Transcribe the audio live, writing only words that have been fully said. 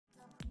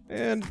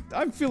And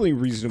I'm feeling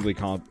reasonably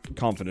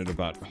confident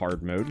about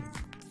hard mode.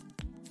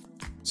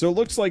 So it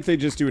looks like they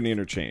just do an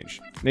interchange.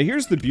 Now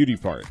here's the beauty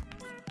part.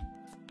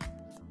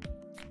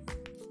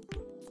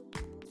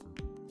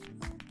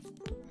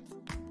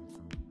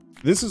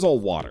 This is all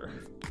water.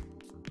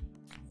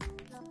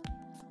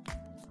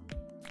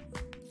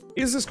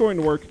 Is this going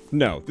to work?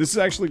 No. This is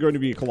actually going to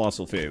be a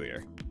colossal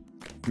failure.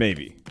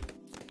 Maybe.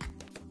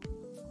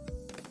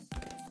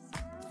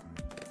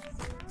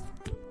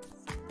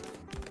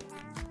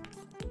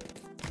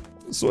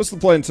 So what's the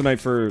plan tonight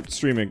for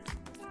streaming?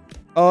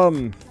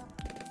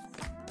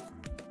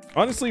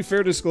 Honestly,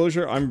 fair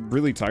disclosure, I'm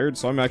really tired,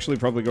 so I'm actually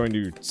probably going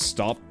to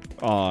stop.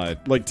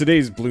 Like,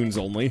 today's Bloons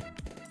only.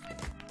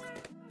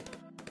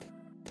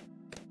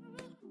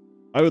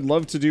 I would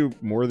love to do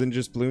more than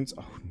just Bloons.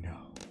 Oh, no.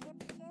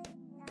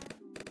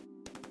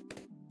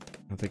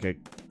 I don't think I...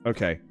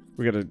 Okay,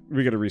 we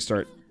gotta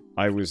restart.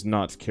 I was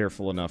not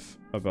careful enough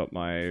about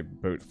my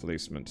boat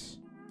placement.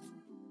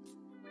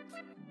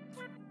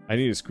 I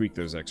need to squeak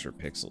those extra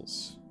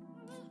pixels.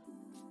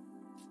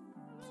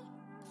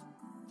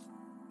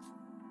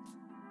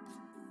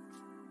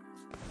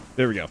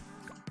 There we go.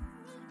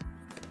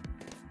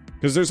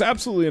 Because there's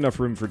absolutely enough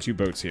room for 2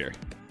 boats here.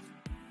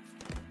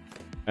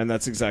 And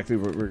that's exactly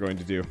what we're going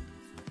to do.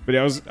 But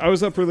yeah, I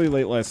was up really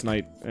late last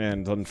night,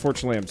 and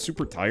unfortunately I'm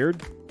super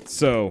tired.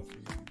 So,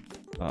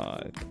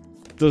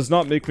 does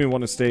not make me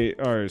want to stay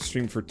or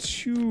stream for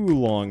too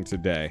long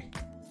today.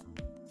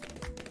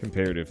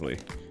 Comparatively.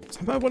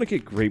 So I might want to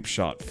get Grape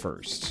Shot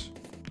first,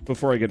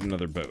 before I get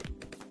another boat.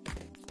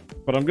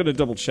 But I'm going to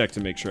double check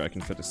to make sure I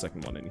can fit a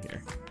second one in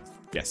here.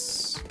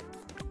 Yes.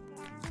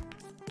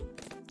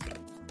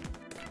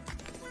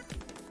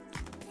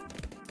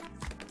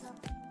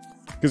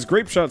 Because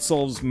Grape Shot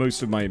solves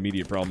most of my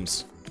immediate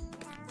problems.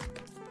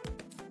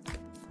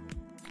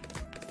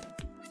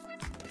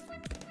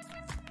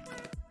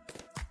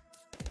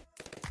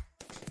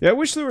 Yeah, I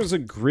wish there was a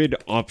grid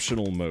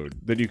optional mode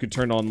that you could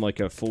turn on like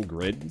a full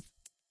grid.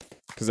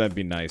 Because that'd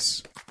be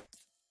nice.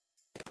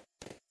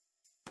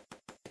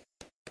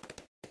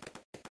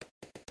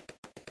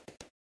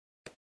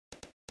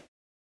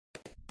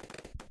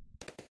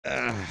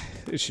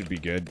 It should be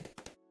good.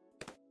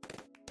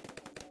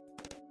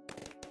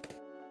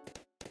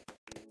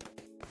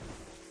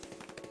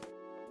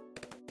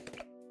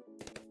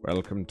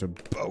 Welcome to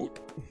boat.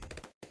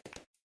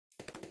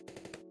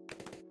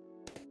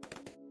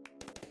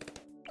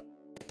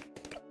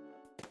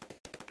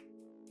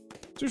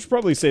 So we should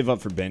probably save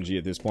up for Benji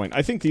at this point.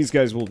 I think these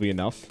guys will be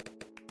enough.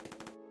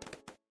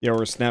 Yeah,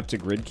 or a snap to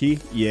grid key.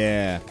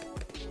 Yeah.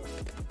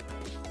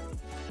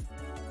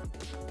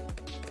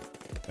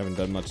 Haven't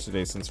done much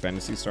today since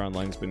Phantasy Star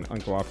Online's been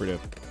uncooperative.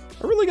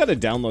 I really gotta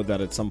download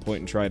that at some point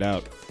and try it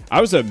out.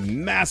 I was a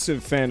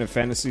massive fan of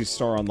Phantasy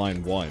Star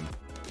Online 1.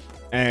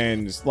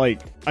 And,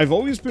 like, I've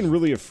always been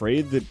really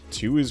afraid that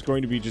 2 is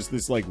going to be just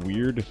this, like,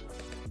 weird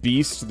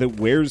beast that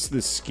wears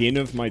the skin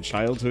of my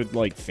childhood,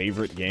 like,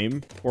 favorite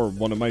game. Or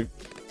one of my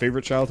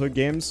favorite childhood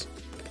games.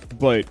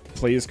 But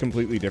plays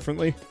completely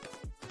differently.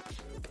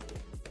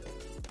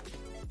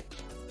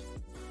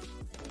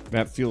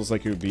 That feels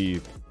like it would be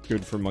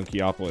good for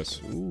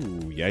Monkeyopolis.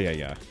 Ooh,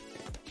 yeah.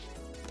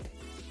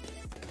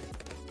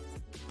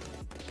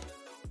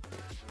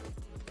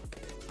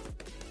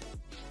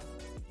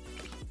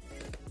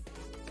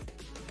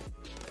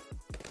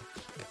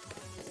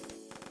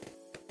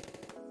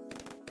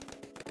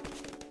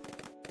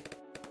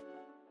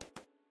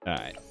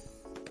 Alright.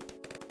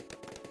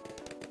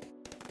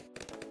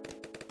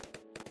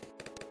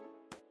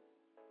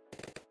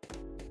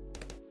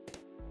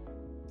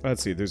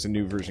 Let's see, there's a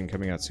new version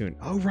coming out soon.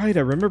 Oh, right,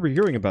 I remember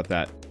hearing about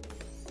that.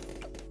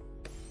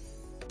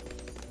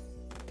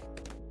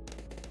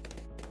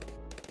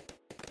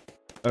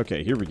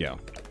 Okay, here we go.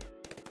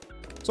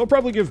 So I'll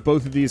probably give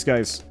both of these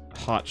guys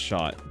Hot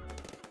Shot.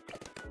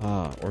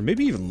 Or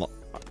maybe even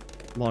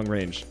long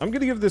range. I'm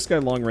gonna give this guy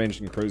long range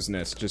and Crow's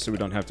Nest, just so we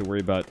don't have to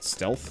worry about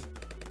stealth,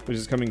 which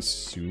is coming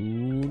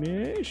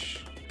soonish.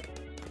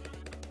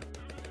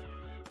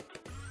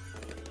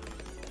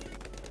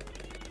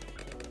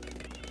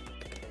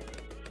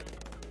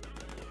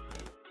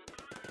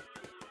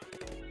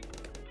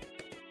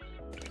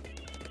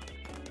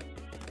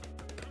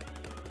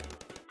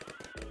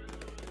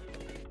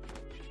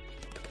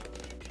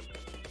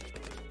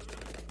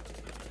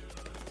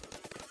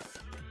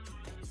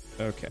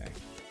 Okay.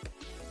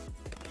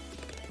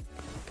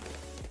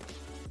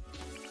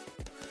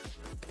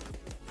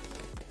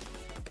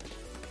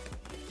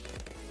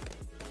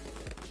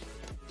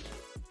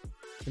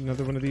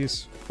 Another one of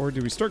these? Or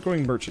do we start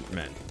going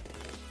merchantmen?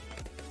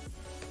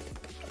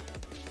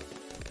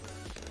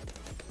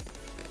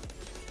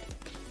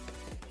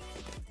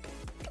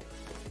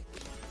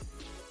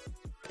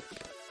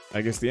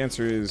 I guess the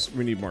answer is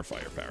we need more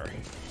firepower.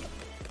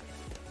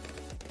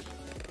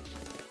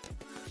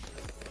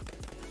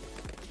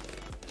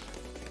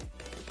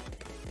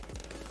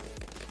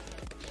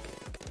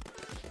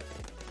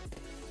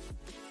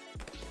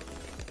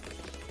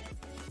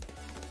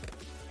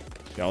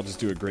 Yeah, I'll just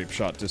do a Grape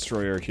Shot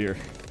Destroyer here.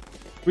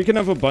 We can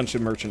have a bunch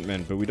of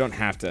merchantmen, but we don't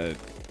have to.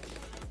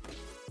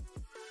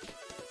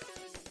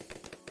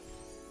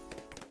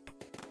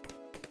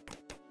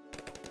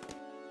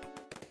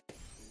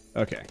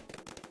 Okay.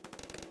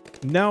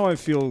 Now I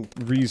feel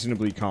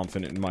reasonably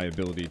confident in my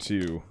ability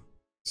to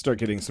start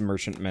getting some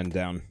merchantmen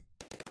down.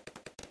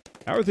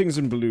 How are things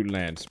in Bloon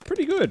land?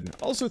 Pretty good.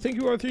 Also, thank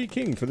you, R3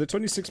 King, for the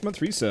 26-month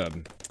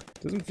resub.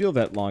 Doesn't feel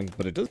that long,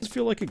 but it does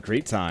feel like a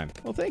great time.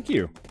 Well, thank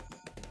you.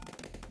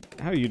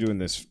 How are you doing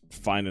this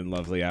fine and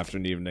lovely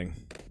afternoon evening?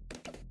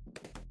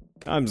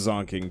 I'm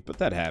zonking, but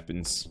that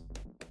happens.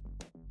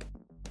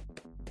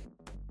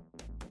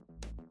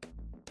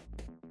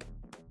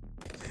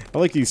 I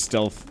like these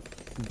stealth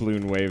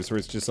Bloon waves where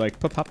it's just like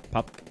pop, pop,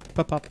 pop,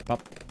 pop, pop,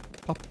 pop,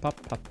 pop,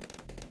 pop, pop.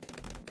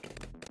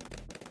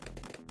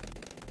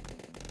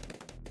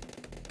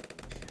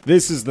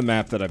 This is the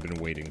map that I've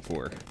been waiting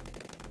for.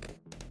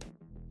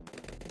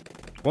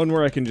 One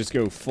where I can just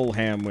go full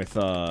ham with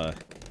a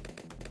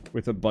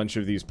bunch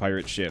of these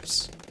pirate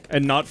ships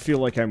and not feel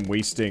like I'm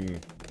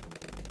wasting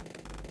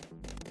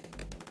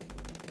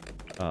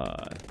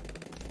my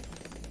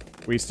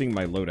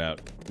loadout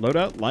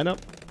lineup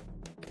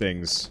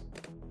things.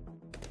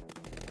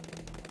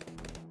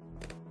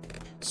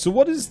 So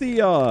what is the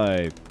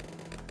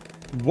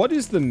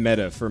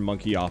meta for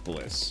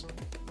Monkeyopolis?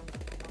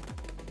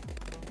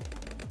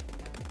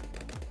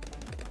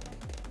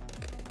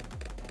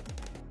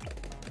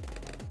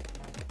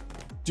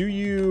 Do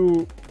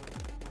you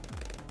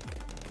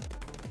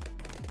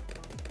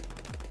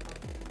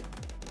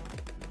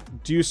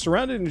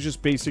surround it in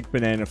just basic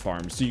banana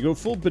farms? Do you go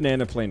full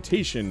banana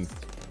plantation,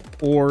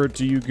 or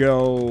do you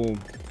go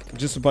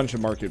just a bunch of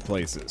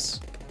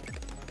marketplaces?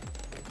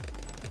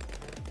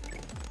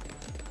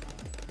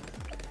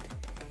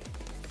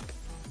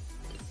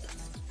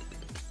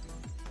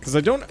 Because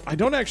I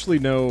don't actually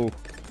know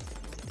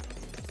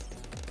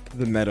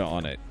the meta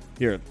on it.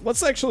 Here,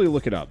 let's actually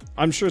look it up.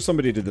 I'm sure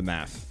somebody did the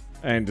math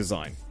and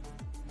design.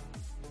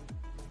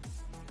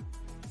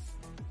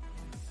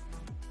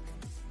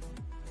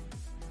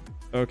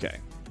 Okay.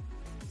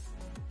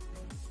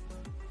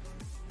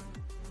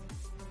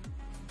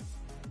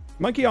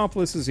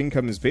 Monkeyopolis'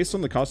 income is based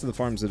on the cost of the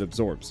farms it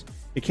absorbs.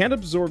 It can't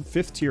absorb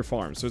 5th tier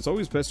farms, so it's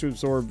always best to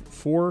absorb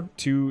 4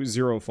 to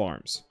 0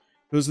 farms.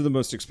 Those are the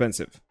most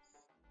expensive.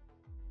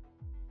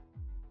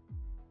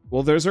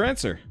 Well, there's our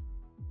answer.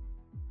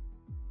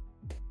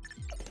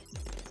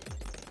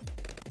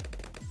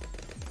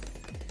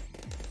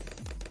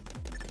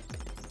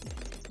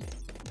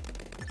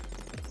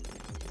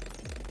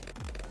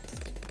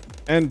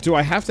 And do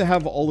I have to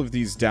have all of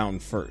these down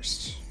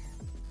first?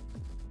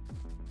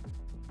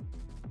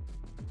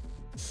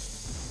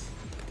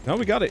 No,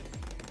 we got it.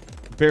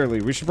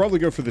 Barely. We should probably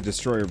go for the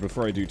destroyer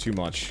before I do too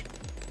much.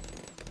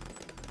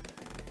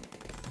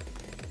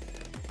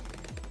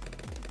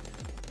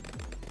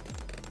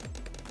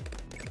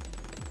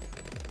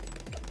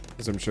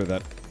 Because I'm sure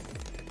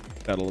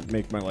that'll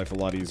make my life a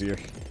lot easier.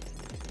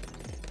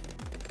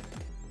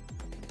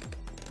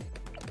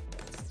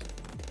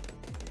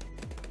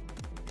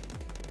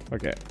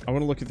 Okay, I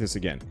want to look at this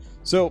again.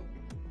 So,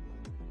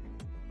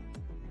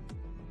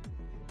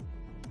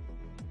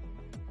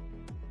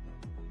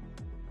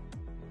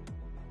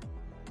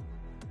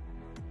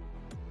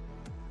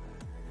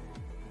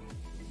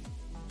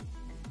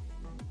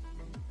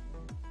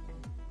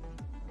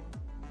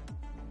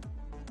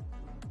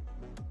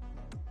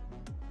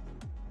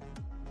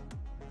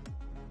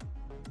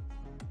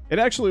 it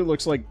actually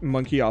looks like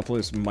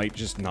Monkeyopolis might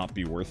just not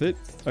be worth it,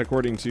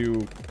 according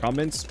to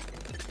comments.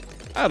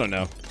 I don't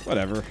know.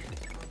 Whatever.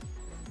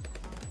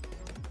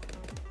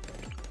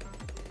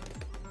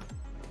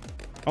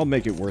 I'll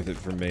make it worth it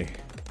for me.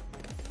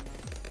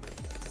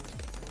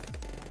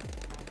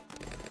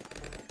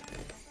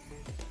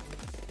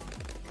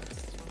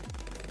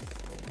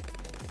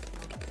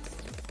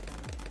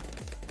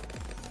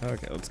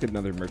 Okay, let's get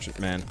another merchant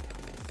man.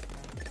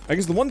 I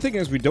guess the one thing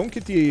is we don't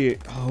get the...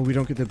 Oh, we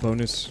don't get the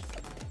bonus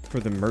for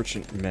the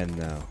merchant men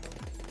now.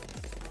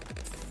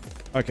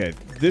 Okay,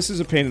 this is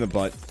a pain in the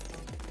butt.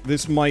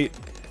 This might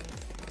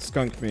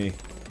skunk me.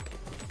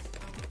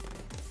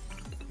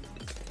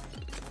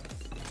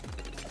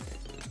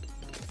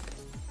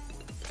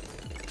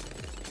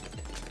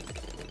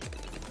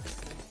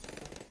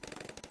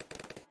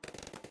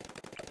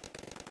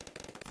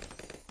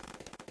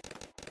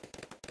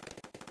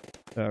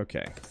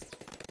 Okay.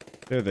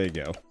 There they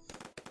go.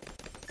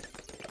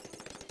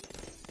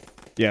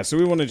 Yeah, so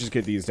we want to just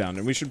get these down,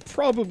 and we should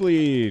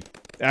probably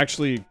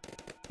actually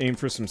aim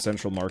for some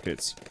central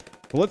markets.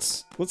 But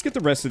let's get the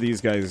rest of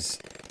these guys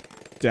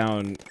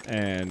down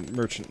and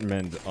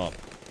merchantmen up.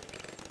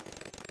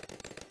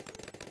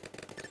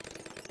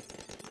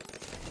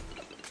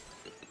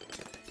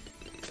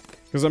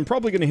 Because I'm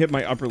probably going to hit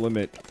my upper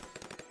limit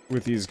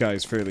with these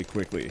guys fairly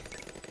quickly.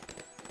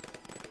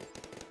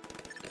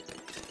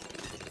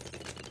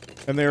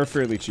 And they are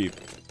fairly cheap.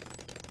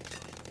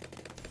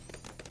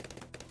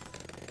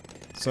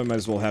 So I might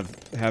as well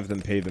have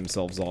them pay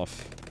themselves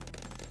off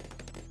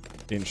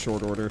in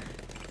short order.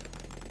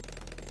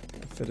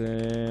 Fit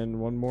in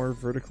one more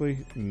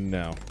vertically?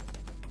 No.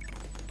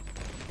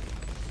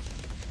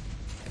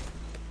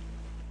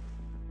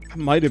 I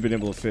might have been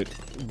able to fit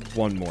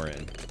one more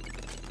in.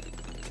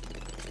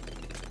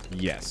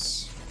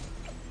 Yes.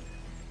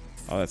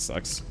 Oh, that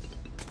sucks.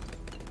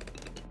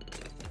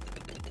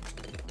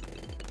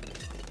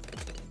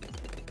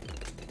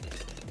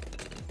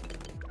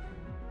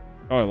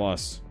 Oh, I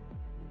lost.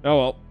 Oh,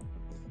 well.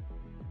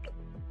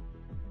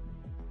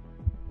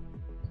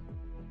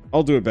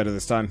 I'll do it better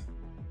this time.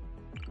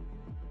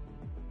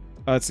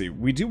 Let's see.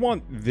 We do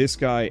want this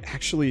guy...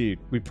 Actually,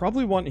 we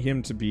probably want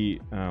him to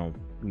be... Oh,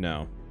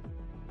 no.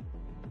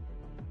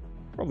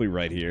 Probably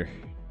right here.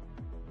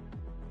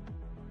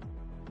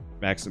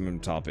 Maximum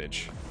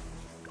toppage.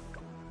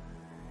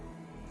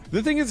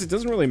 The thing is, it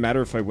doesn't really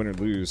matter if I win or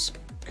lose,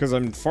 because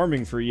I'm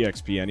farming for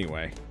EXP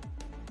anyway.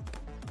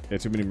 Yeah,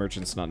 too many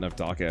merchants, not enough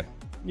DACA.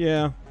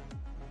 Yeah.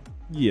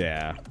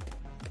 Yeah.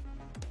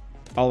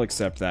 I'll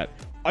accept that.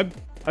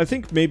 I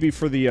think maybe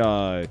for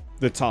the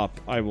top,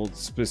 I will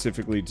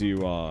specifically do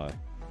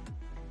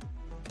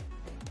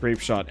grape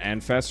shot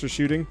and faster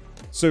shooting.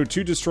 So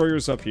 2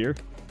 destroyers up here.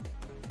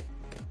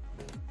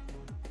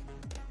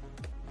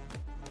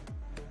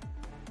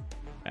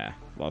 Ah,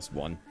 lost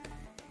 1.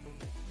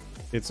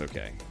 It's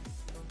okay.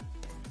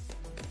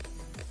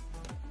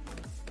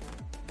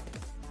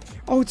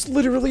 Oh, it's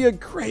literally a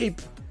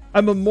grape!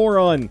 I'm a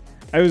moron!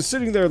 I was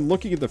sitting there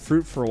looking at the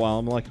fruit for a while.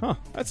 I'm like, huh,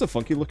 that's a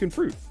funky looking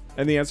fruit.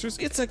 And the answer is,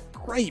 it's a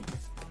grape!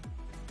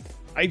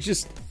 I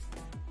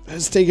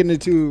was taken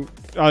into,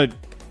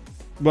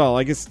 well,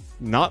 I guess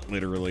not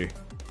literally.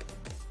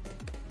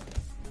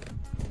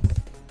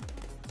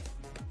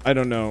 I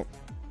don't know.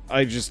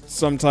 I just,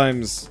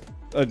 sometimes,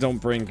 I don't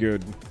brain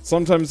good.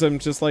 Sometimes I'm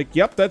just like,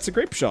 yep, that's a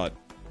grape shot.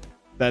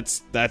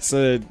 That's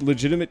a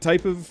legitimate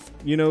type of,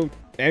 you know,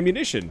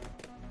 ammunition.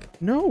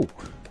 No.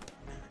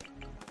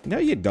 Now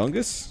you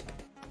dungus.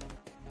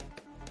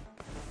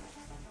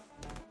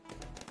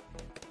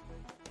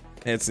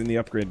 It's in the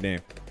upgrade name.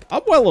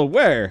 I'm well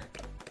aware.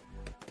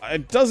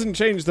 It doesn't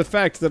change the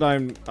fact that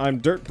I'm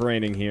dirt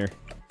braining here.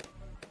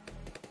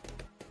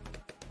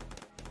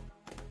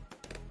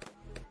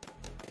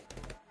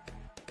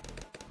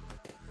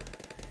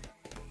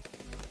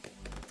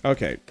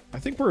 Okay, I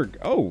think we're...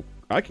 Oh,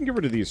 I can get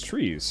rid of these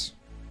trees.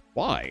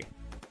 Why?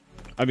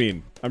 I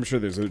mean, I'm sure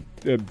there's a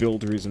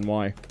build reason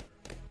why.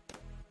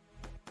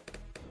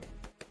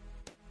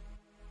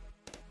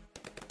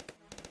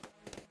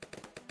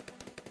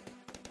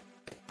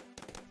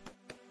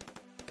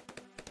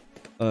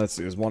 Let's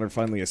see, has Wander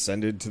finally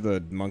ascended to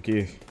the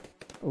monkey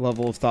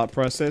level of thought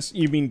process?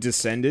 You mean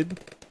descended?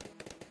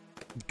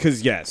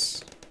 Because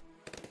yes.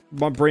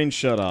 My brain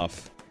shut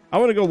off. I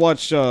want to go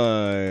watch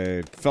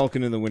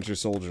Falcon and the Winter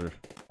Soldier.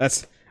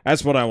 That's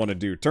what I want to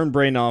do. Turn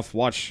brain off,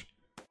 watch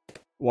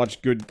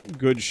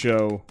good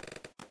show,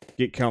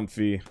 get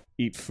comfy,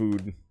 eat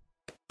food.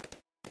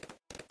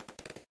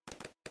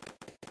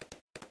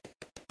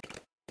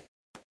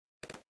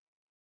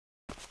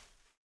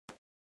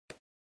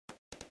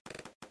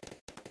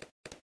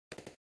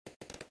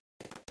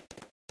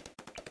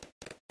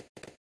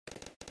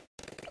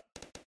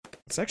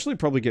 Let's actually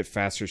probably get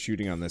faster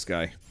shooting on this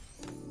guy.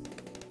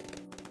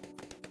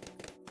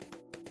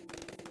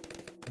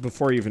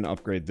 Before I even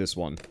upgrade this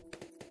one.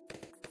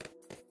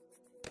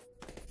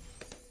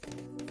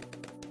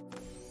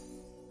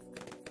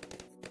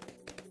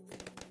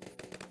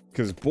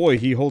 Because, boy,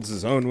 he holds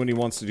his own when he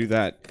wants to do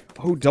that.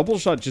 Oh, double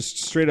shot just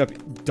straight up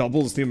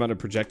doubles the amount of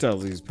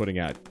projectiles he's putting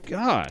out.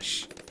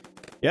 Gosh.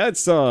 Yeah,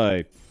 it's,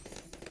 that's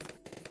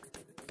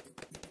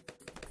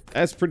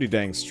pretty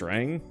dang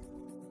strang.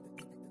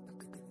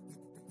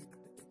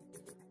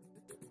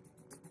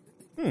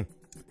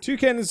 2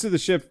 cannons to the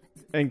ship,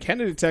 and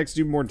cannon attacks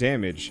do more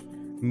damage.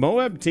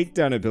 Moab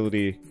takedown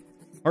ability.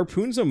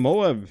 Harpoons a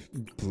Moab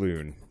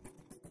Bloon.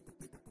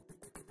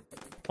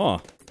 Huh.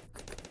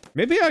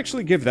 Maybe I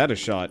actually give that a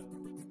shot.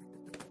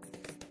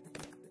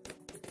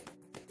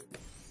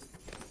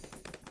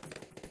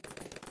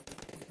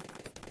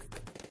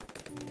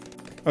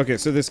 Okay,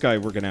 so this guy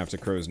we're gonna have to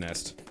crow's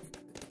nest.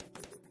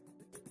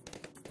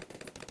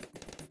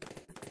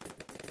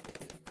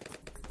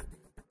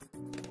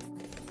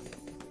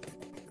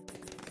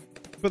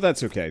 But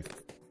that's okay.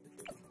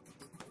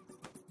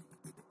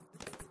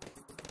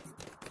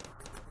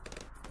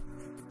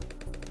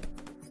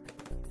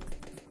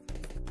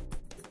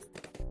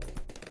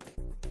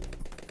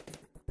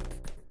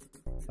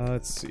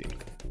 Let's see.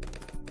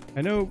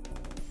 I know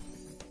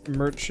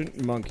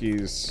merchant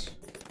monkeys,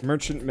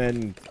 merchant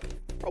men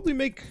probably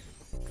make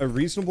a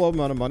reasonable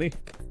amount of money.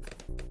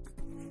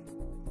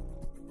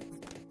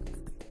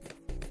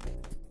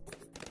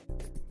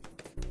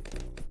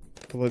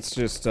 But let's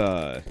just,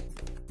 I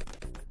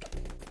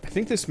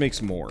think this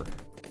makes more.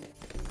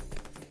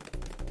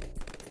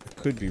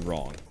 I could be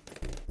wrong.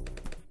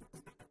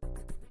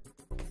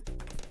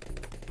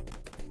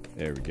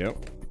 There we go.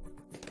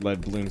 Lead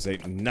balloons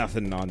ain't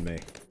nothing on me.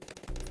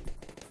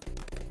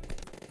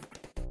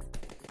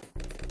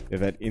 Yeah,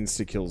 that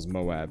insta-kills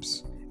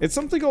Moabs. It's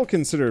something I'll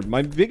consider.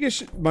 My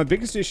biggest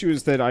issue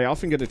is that I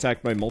often get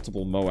attacked by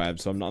multiple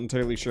Moabs, so I'm not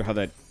entirely sure how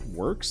that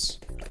works.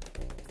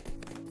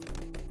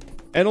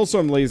 And also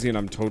I'm lazy and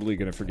I'm totally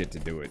gonna forget to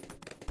do it.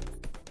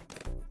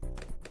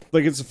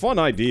 Like, it's a fun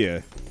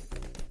idea.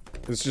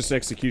 It's just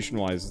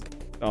execution-wise,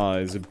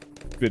 is a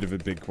bit of a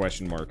big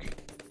question mark.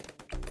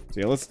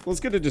 So yeah, let's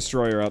get a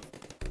destroyer up.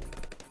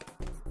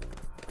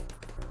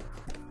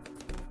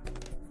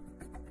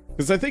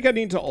 Because I think I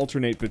need to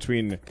alternate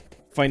between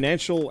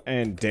financial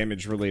and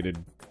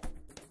damage-related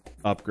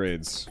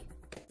upgrades.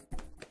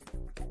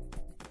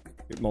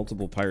 Get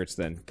multiple pirates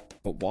then.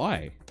 But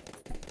why?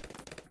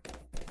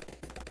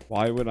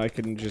 Why when I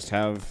can just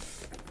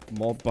have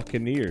more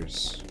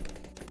buccaneers?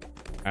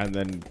 And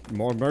then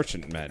more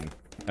merchantmen.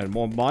 And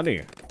more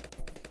money.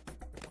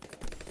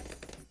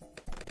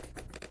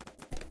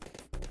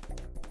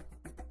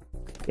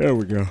 There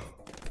we go.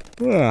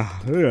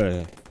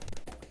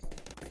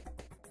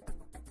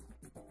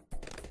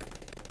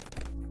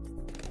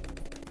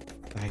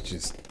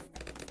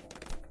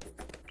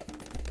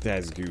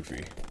 That's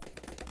goofy.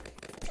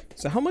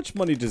 So how much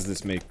money does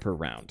this make per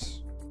round?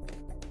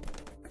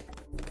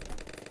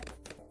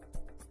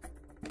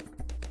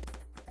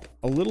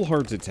 A little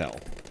hard to tell.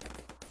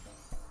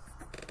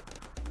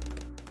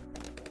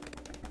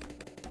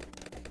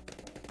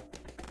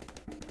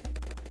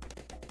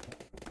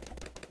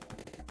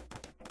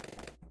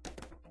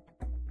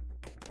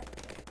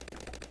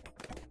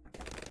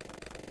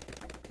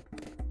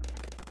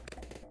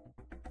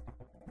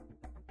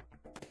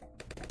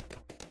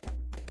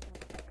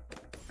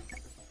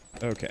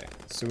 Okay,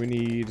 so we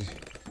need...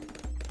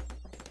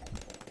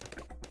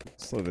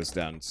 slow this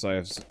down, so I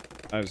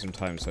have some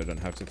time so I don't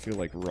have to feel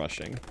like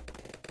rushing.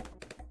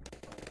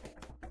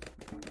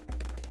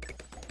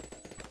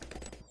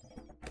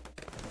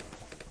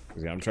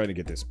 Yeah, I'm trying to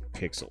get this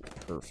pixel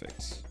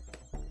perfect.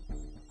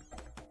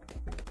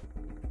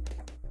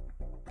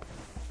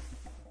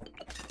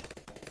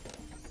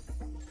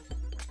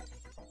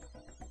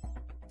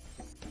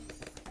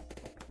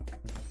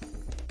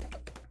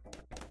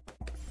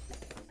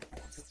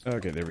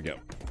 Okay, there we go.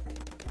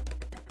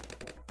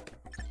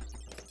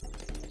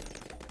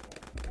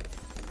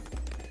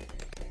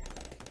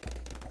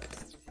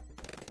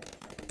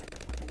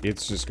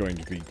 It's just going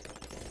to be...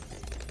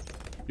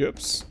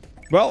 Oops.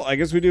 Well, I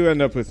guess we do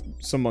end up with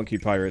some monkey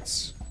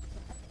pirates.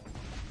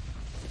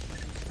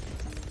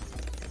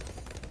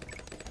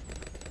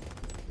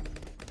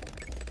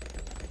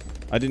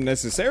 I didn't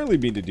necessarily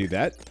mean to do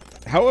that.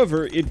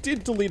 However, it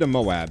did delete a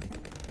Moab.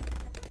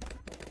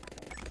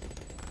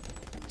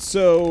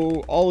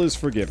 So, all is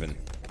forgiven.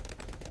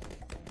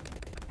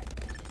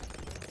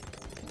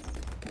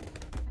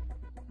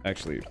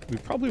 Actually, we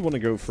probably want to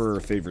go for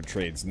favorite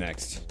trades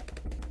next.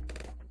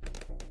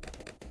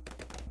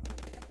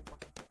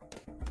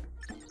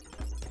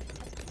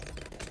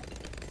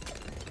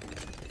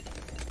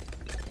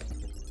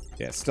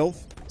 Yeah,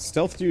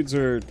 stealth dudes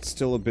are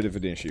still a bit of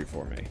an issue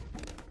for me.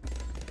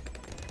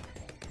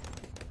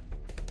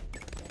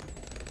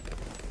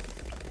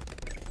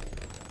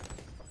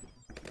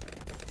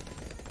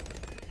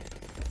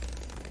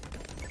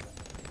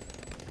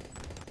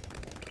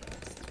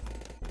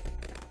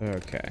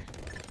 Okay.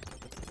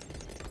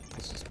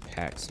 Let's just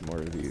pack some more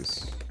of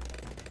these.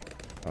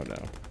 Oh no.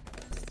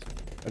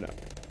 Oh no.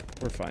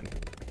 We're fine.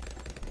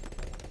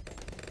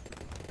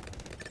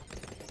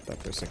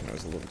 Thought for a second I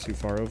was a little too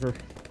far over.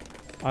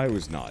 I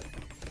was not.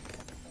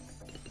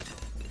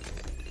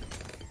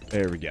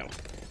 There we go.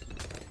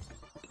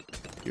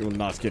 You will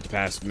not get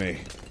past me.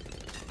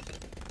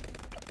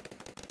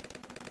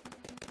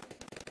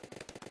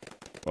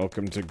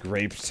 Welcome to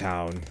Grape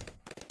Town.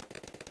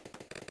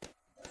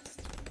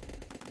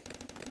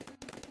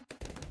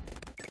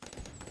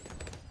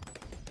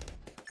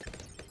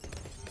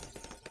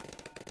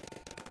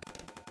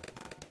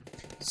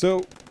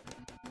 So,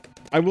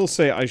 I will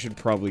say I should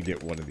probably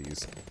get one of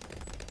these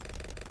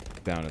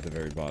down at the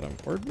very bottom,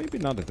 or maybe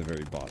not at the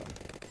very bottom.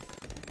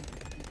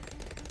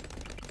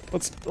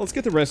 Let's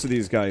get the rest of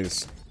these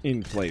guys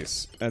in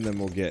place, and then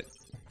we'll get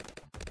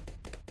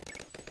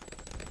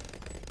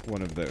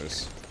one of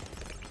those.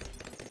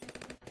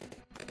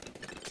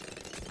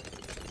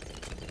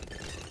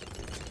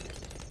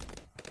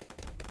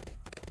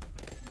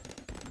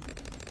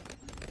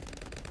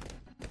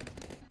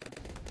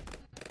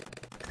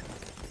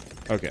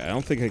 Okay, I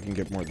don't think I can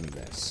get more than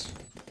this.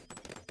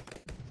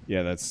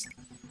 Yeah, that's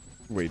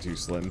way too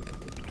slim.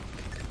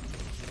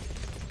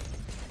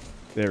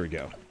 There we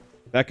go.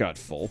 That got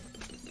full.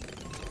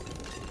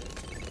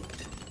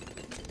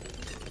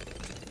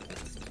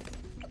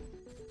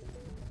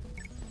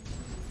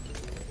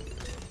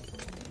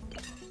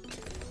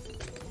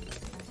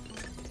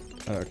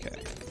 Okay.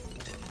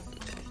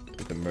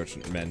 Get the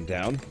merchantmen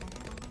down.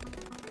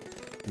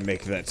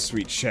 Make that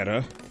sweet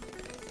cheddar.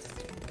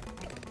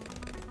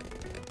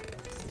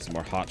 Get some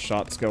more hot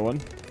shots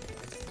going.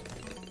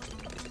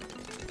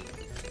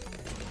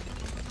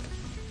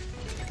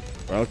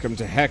 Welcome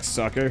to Hex,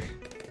 sucker.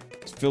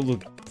 It's filled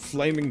with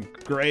flaming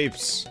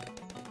grapes.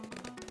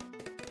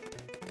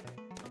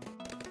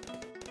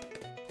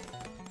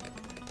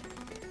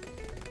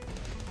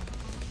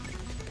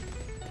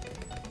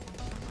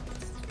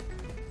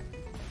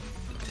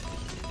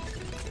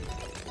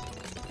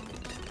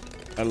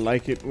 I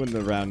like it when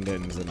the round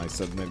ends and I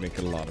suddenly make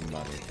a lot of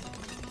money.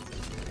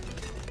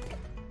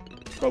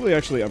 Probably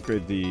actually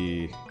upgrade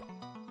the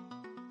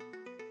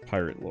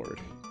Pirate Lord.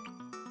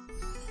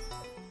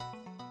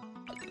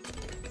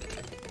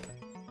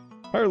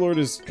 Pirate Lord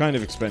is kind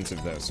of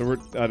expensive though, so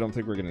I don't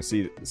think we're gonna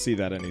see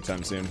that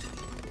anytime soon.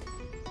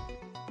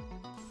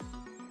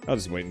 I'll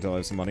just wait until I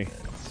have some money.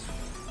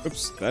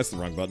 Oops, that's the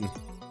wrong button.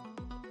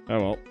 Oh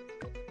well.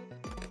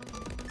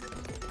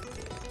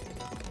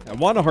 I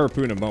want to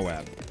harpoon a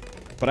Moab,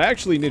 but I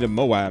actually need a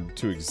Moab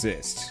to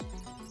exist.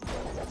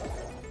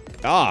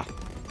 Ah!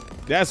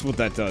 That's what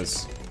that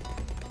does.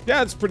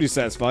 Yeah, it's pretty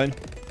satisfying.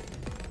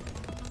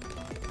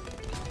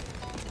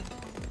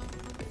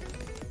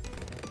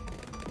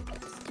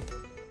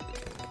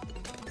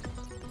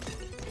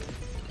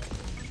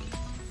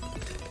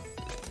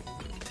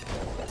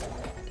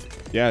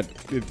 Yeah,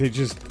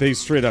 they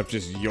straight up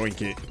just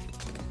yoink it.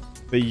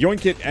 They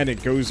yoink it and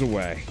it goes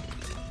away.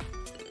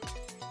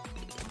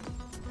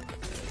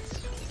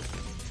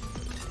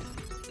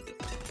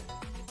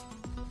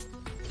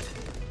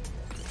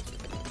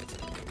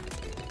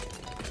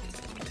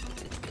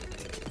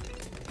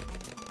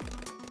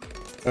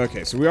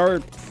 Okay, so we are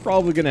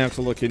probably gonna have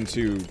to look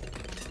into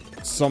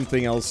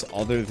something else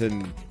other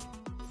than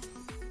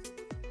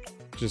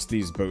just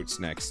these boats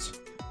next.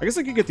 I guess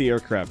I could get the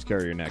aircraft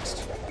carrier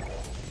next.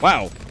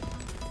 Wow.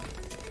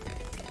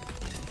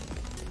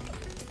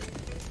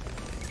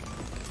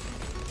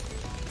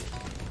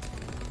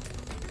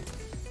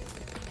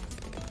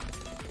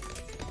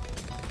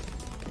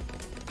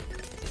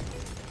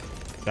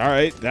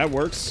 Alright, that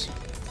works.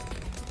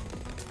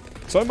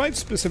 So I might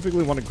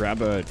specifically want to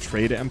grab a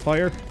trade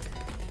empire.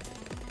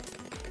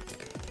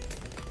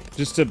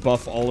 Just to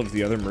buff all of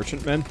the other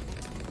merchantmen.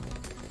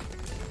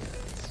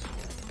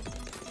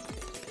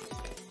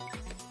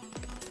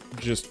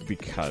 Just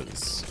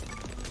because.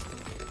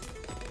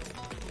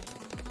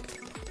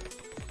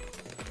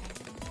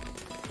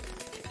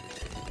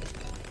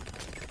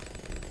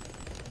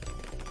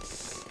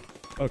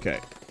 Okay.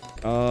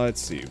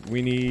 Let's see.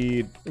 We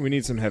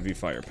need some heavy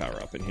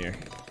firepower up in here.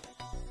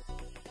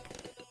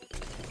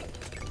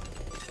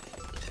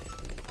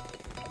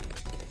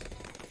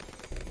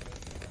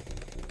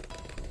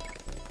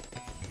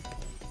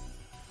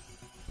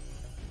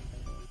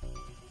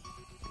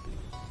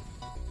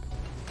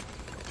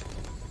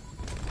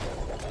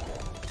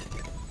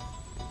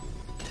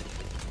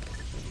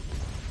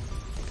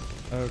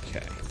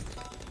 Okay.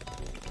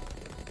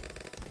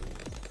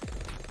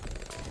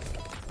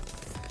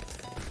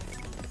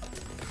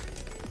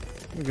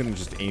 I'm gonna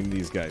just aim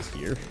these guys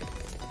here.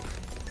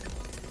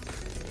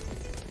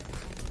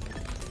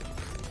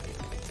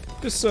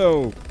 Just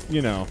so,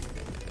 you know,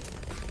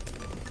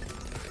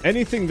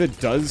 anything that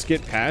does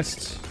get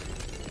past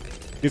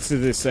gets to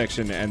this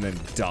section and then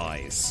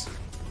dies.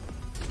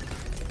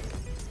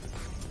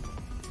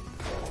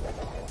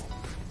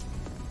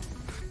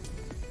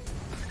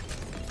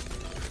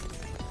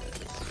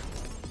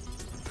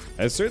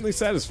 That's certainly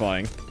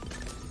satisfying.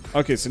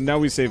 Okay, so now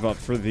we save up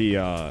for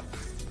the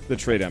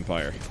Trade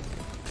Empire.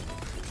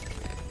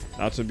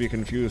 Not to be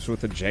confused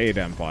with the Jade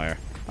Empire.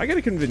 I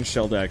gotta convince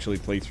Shell to actually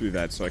play through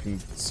that so I can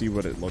see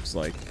what it looks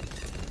like.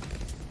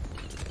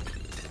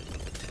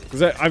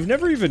 Because I've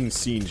never even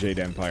seen Jade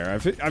Empire.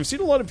 I've seen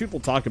a lot of people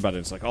talk about it.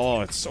 It's like,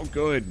 oh, it's so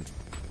good.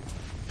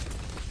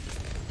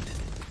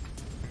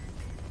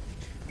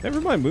 Never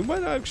mind, we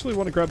might actually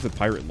want to grab the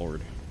Pirate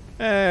Lord.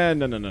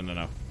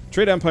 No.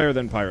 Trade Empire,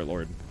 then Pirate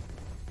Lord.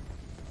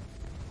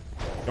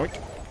 Yoink.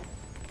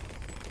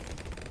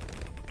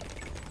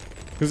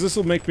 Because this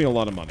will make me a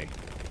lot of money.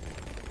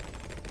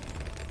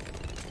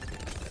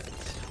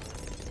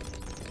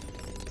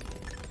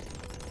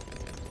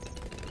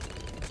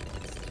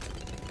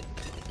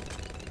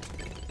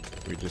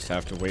 We just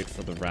have to wait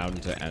for the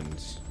round to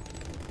end.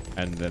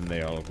 And then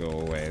they all go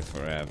away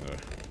forever.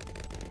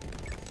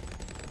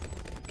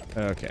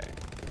 Okay.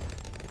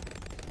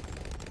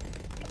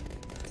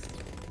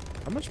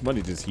 How much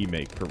money does he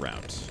make per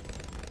round?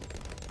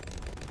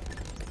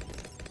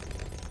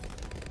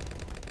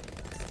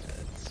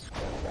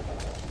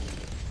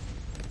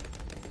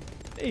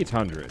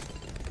 $800.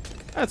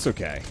 That's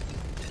okay.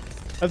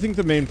 I think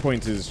the main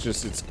point is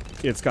just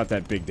it's got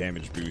that big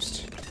damage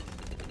boost.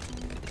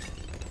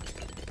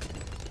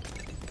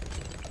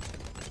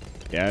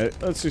 Yeah,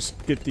 let's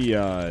just get the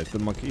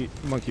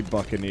monkey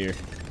buccaneer.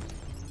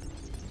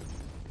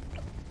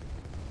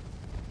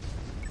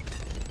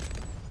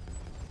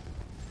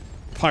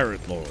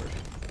 Pirate Lord.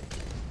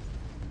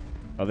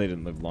 Oh, they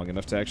didn't live long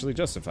enough to actually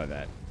justify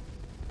that.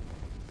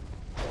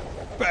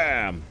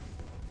 Bam!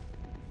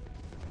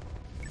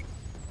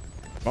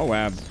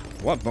 Moab.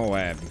 What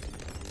Moab?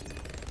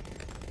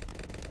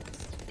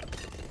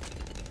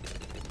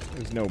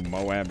 There's no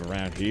Moab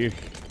around here.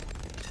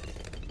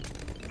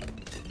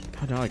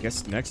 Oh no, I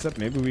guess next up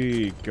maybe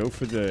we go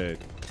for the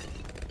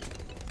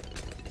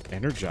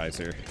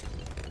Energizer.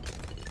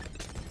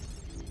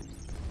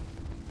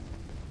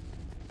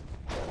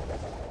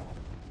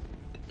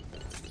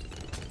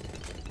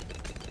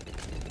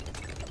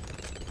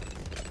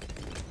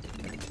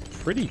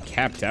 pretty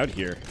capped out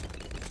here.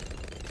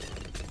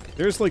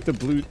 There's like the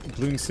blue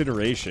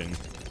incineration.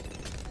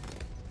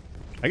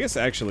 I guess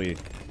actually,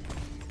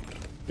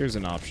 there's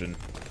an option.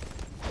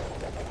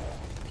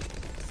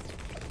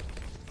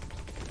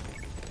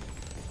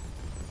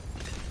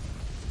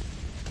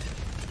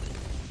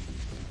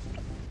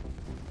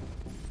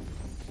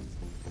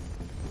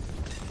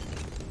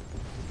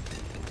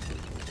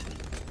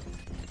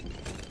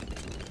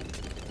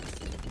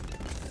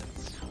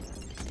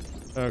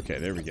 Okay,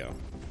 there we go.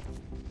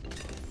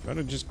 Want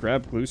to just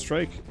grab Glue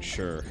Strike?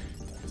 Sure.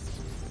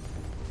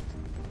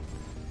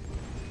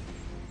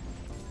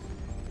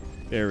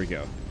 There we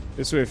go.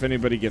 This way, if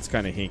anybody gets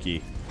kind of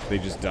hinky, they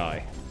just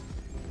die.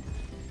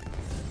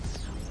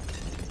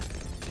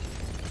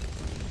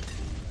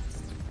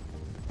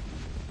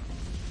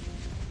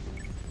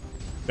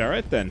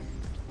 Alright then.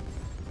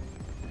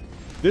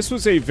 This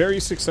was a very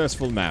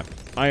successful map.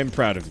 I am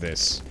proud of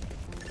this.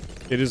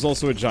 It is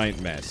also a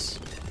giant mess.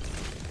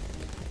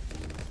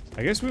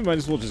 I guess we might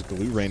as well just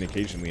glue rain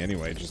occasionally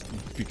anyway, just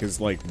because,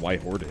 like, why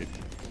hoard it?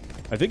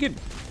 I think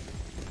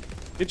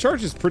it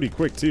charges pretty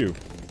quick, too.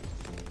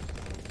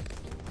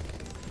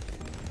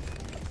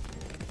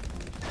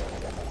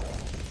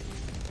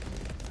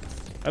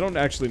 I don't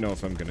actually know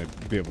if I'm gonna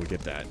be able to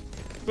get that.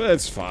 But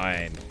it's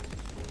fine.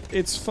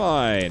 It's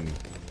fine.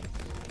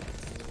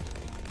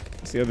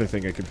 That's the other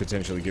thing I could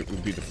potentially get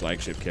would be the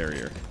flagship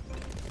carrier.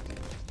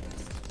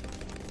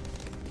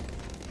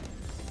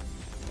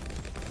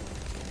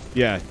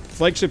 Yeah,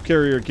 flagship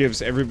carrier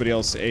gives everybody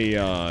else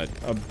a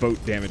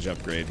boat damage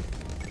upgrade.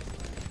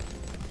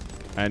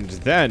 And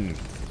then...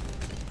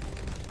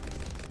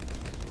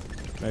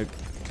 Can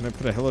I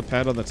put a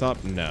helipad on the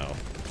top? No.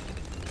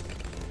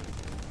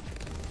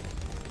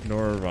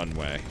 Nor a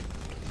runway.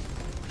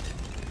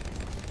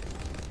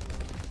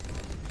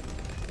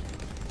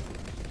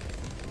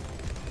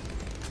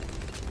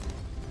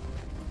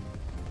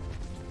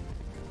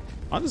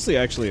 Honestly,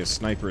 actually, a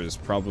sniper is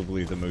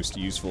probably the most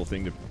useful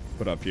thing to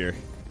put up here.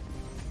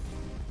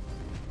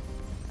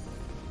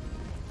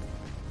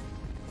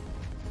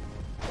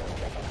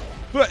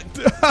 But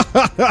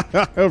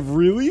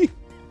really?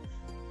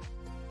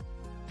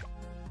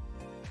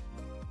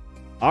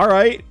 All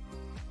right.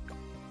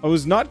 I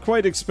was not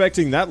quite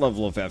expecting that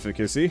level of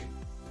efficacy.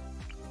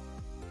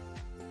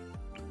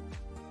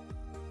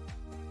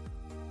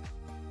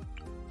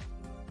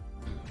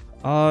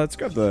 Let's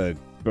grab the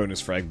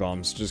bonus frag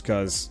bombs just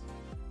cuz.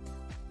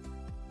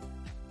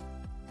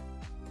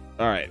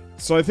 All right.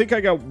 So I think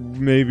I got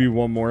maybe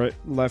one more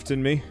left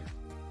in me.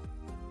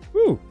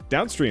 Woo,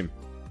 downstream.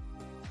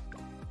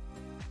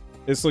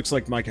 This looks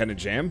like my kind of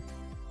jam.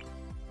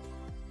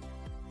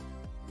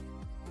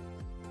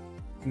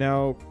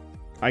 Now,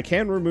 I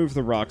can remove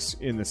the rocks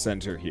in the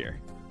center here.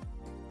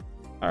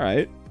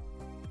 Alright.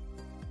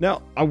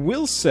 Now, I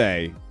will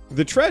say,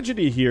 the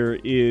tragedy here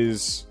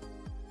is...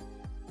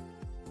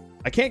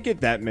 I can't get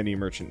that many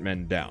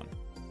merchantmen down.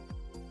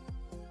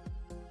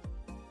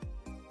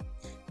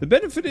 The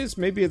benefit is,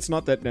 maybe it's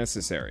not that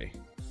necessary.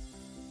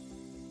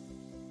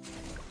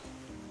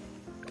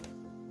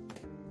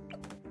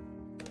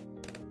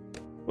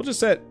 We'll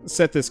just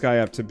set this guy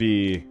up to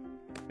be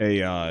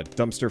a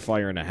dumpster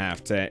fire and a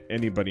half to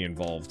anybody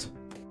involved.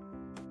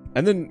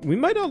 And then we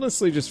might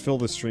honestly just fill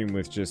the stream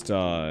with just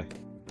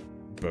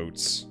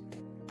boats.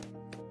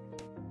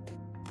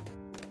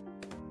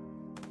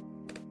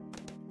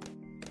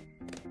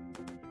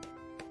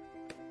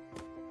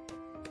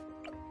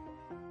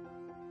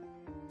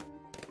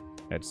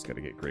 I just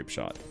gotta get grape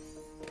shot.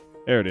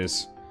 There it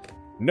is.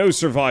 No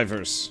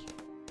survivors.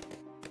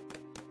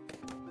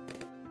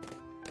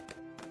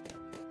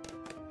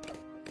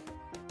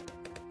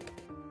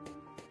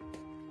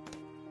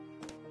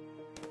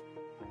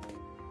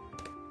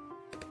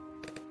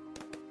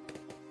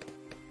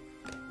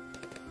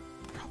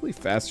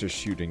 Faster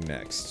shooting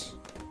next.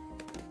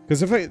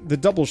 Because if the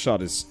double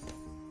shot is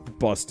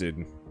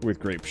busted with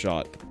grape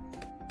shot.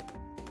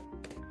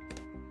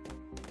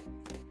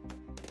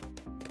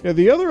 Yeah,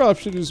 the other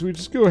option is we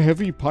just go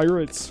heavy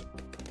pirates.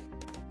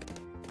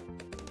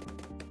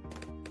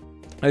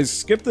 I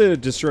skip the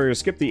destroyer,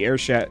 skip the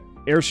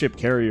airship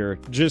carrier.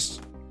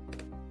 Just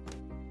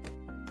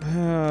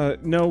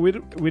no,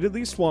 we'd at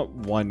least want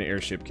one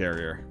airship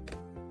carrier.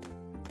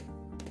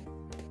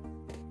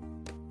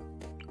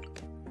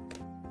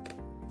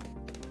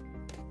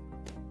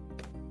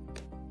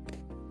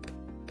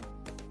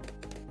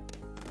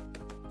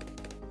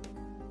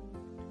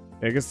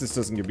 I guess this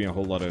doesn't give me a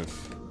whole lot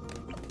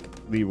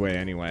of leeway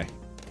anyway.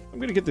 I'm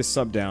gonna get this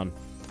sub down.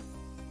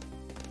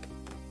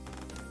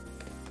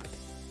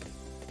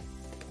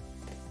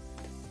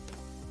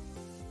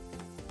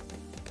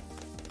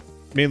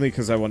 Mainly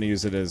because I want to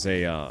use it as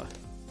a,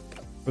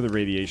 for the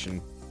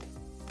radiation.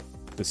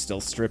 The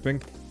stealth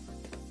stripping.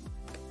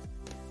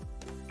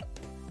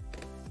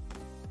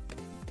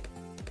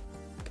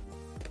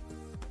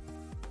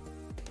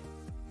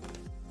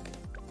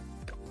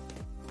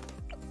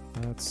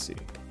 Let's see.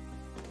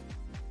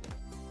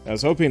 I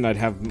was hoping I'd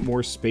have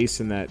more space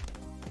in that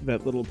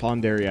little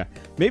pond area.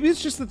 Maybe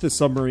it's just that the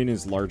submarine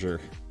is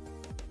larger.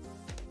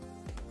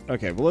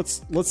 Okay, well,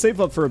 let's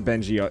save up for a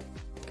Benji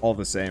all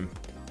the same.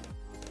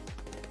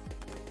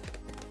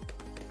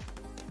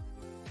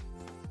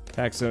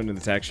 Tack zone and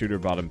the tack shooter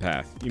bottom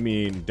path. You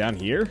mean down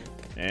here?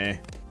 Eh.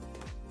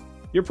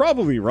 You're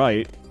probably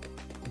right.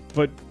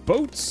 But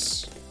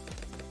boats...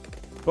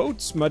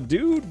 Boats, my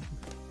dude.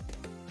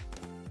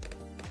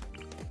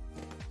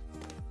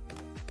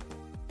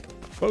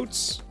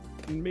 Boats,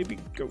 and maybe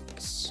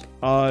goats.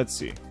 Let's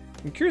see.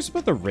 I'm curious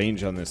about the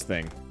range on this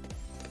thing.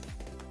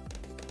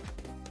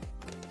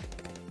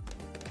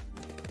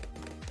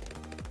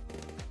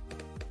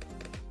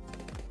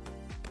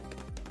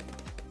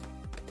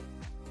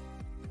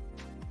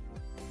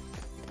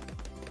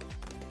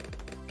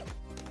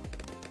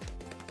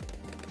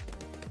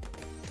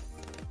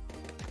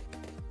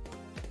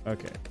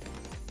 Okay.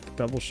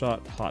 Double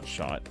shot, hot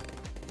shot.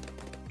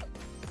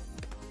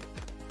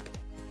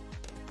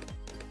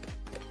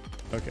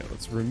 Okay,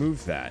 let's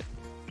remove that.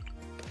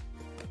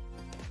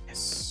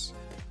 Yes.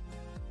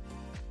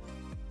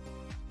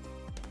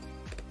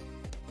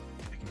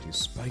 I can do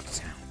Spike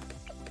Town.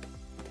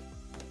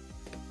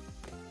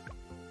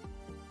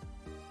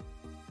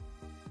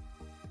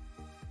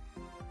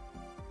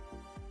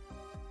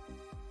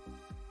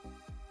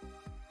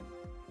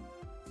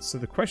 So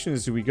the question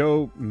is, do we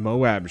go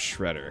Moab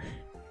Shredder?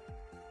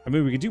 I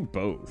mean, we could do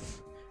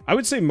both. I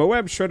would say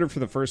Moab Shredder for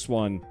the first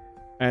one,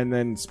 and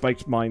then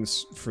Spiked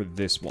Mines for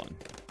this one.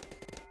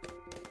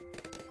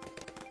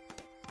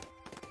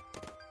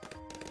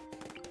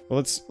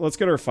 Well, let's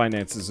get our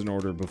finances in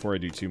order before I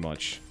do too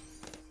much.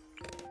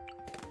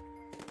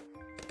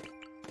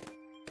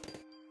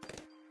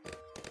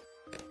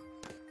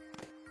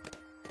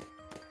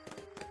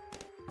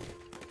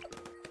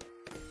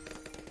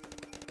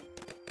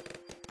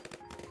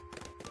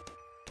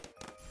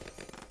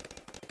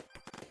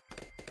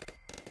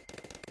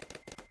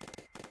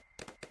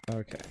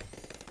 Okay.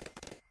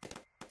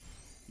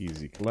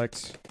 Easy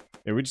collect.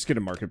 Yeah, we just get a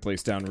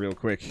marketplace down real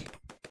quick.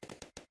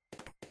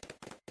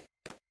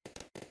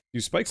 Do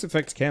spikes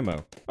affect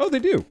camo? Oh, they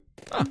do!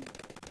 Huh.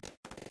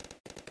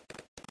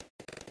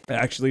 I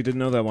actually didn't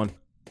know that one.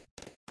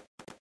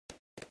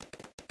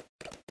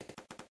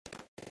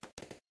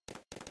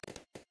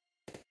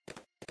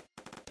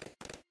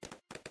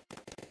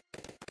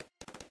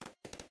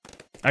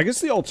 I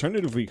guess the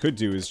alternative we could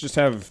do is just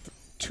have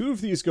 2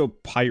 of these go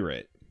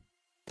pirate.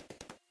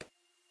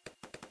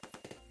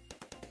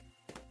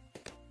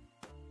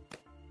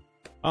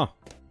 Oh.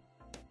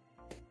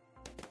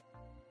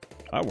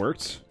 That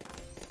worked.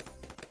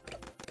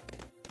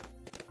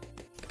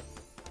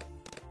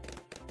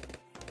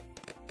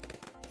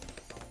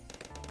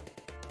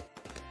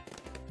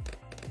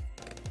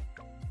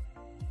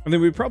 And then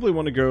we probably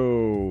want to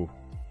go...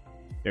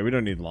 Yeah, we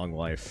don't need long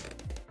life.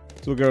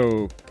 So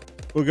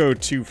we'll go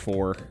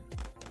 2-4.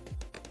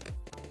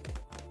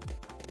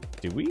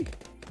 Do we?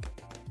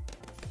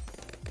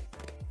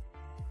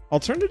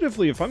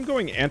 Alternatively, if I'm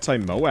going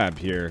anti-Moab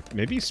here,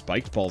 maybe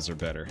spiked balls are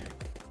better.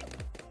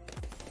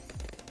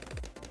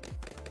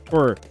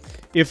 Or,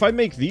 if I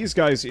make these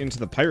guys into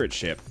the pirate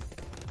ship...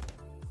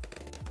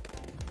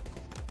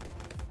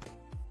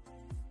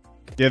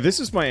 Yeah, this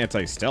is my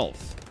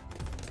anti-stealth.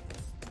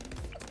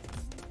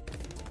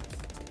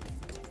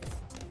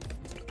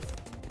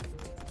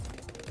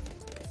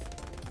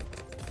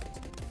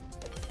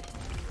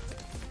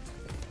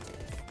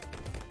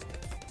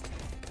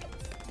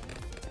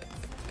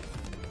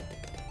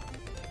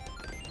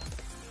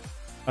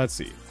 Let's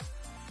see.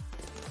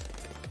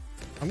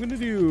 I'm gonna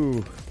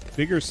do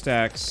bigger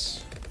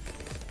stacks.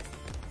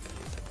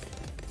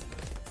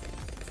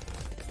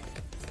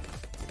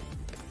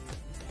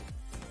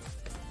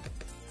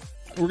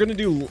 We're gonna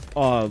do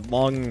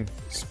long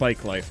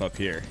spike life up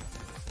here.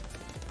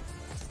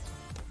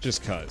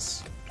 Just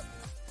cuz.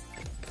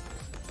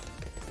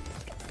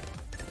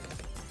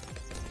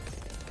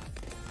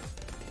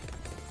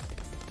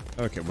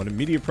 Okay, what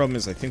immediate problem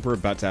is I think we're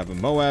about to have a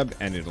Moab,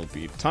 and it'll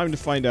be time to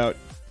find out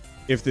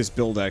if this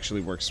build actually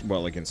works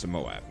well against a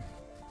Moab.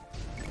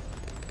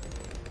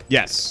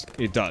 Yes,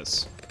 it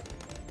does.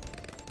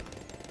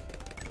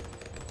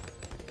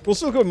 We'll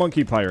still go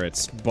Monkey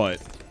Pirates,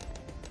 but...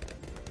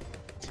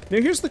 Now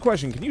here's the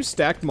question, can you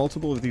stack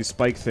multiple of these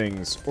spike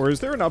things, or is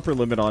there an upper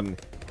limit on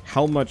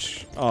how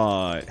much,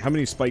 how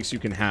many spikes you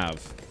can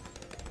have?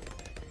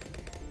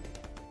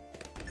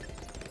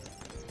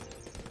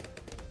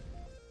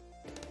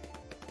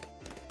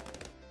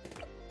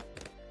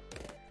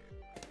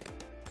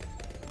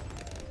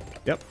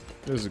 Yep,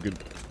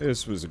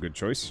 this was a good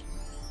choice.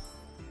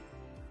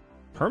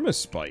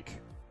 Perma-spike.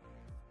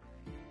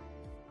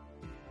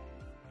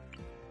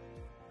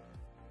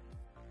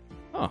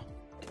 Huh.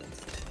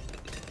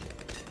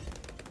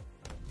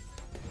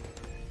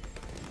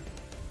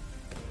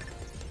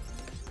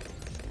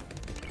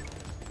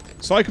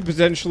 So I could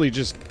potentially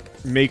just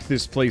make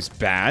this place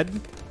bad?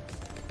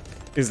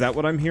 Is that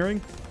what I'm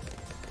hearing?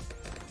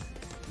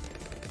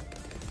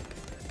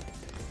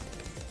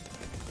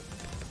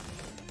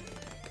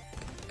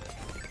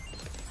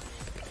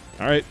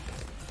 Alright.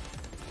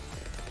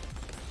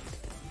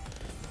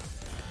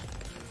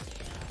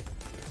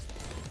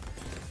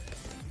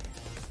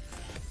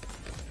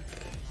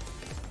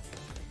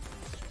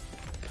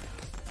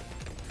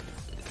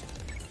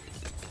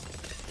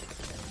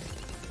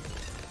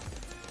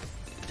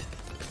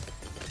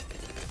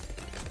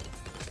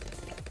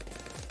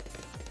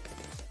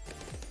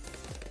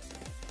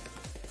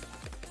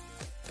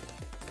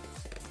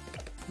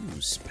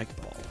 spike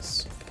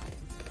balls.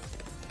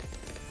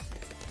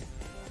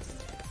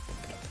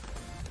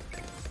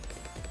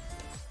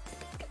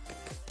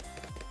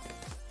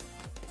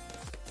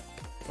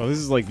 Oh, this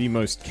is like the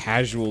most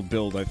casual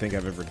build I think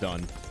I've ever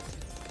done.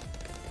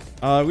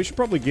 We should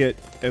probably get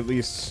at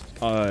least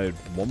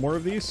one more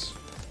of these.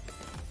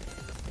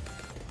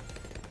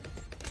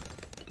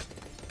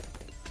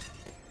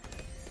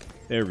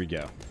 There we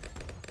go.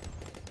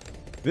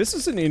 This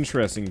is an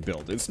interesting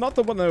build. It's not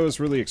the one that I was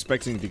really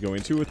expecting to go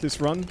into with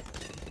this run,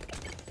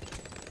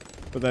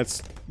 but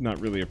that's not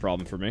really a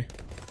problem for me.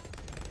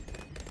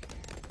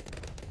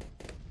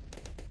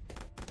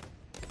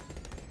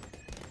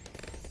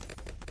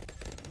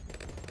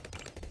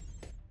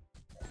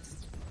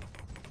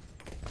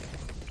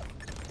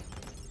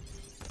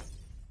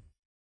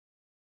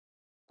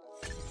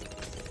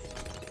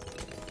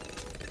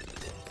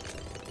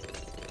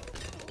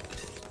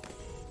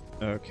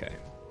 Okay.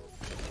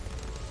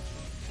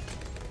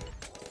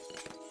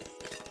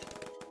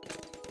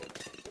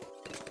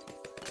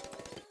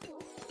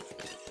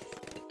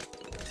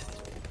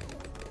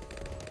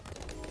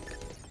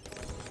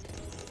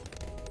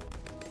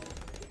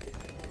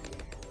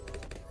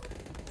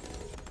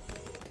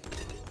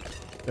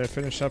 Did I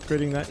finish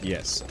upgrading that?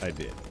 Yes, I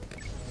did.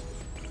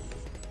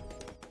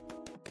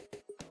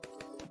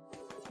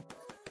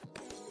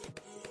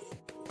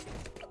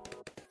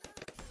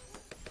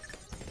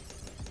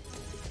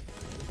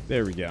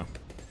 There we go.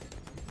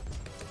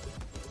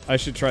 I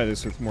should try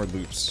this with more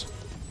loops.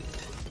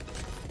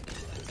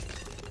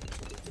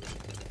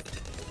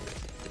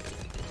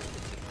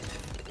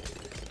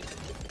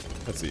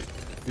 Let's see.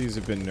 These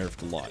have been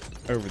nerfed a lot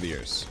over the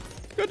years.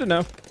 Good to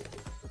know.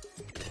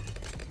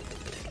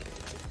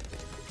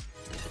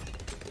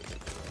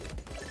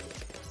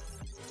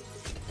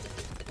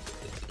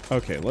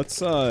 Okay, let's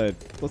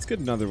get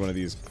another one of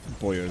these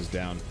boyos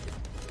down.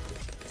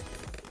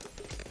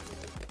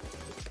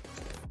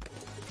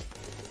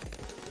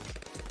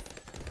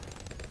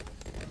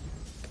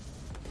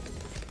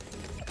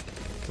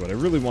 What I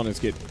really want is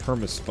get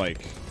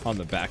perma-spike on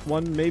the back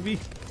one, maybe?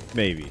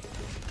 Maybe.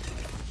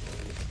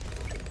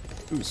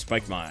 Ooh,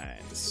 spike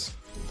mines.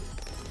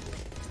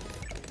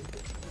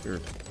 They're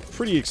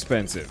pretty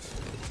expensive.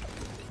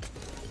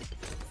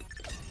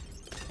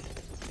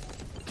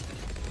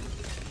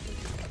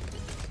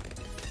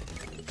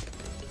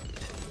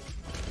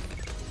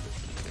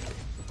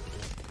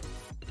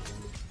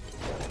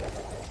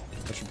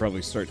 I should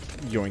probably start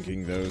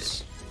yoinking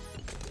those.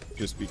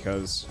 Just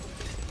because.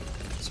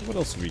 So what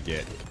else do we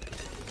get?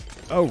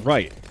 Oh,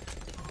 right.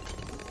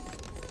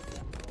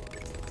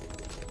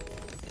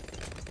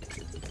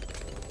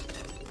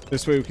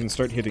 This way we can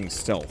start hitting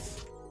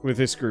stealth. With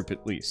this group,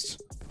 at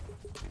least.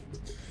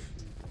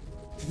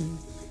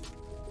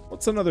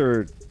 What's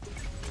another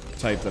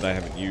type that I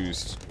haven't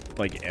used,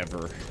 like,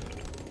 ever?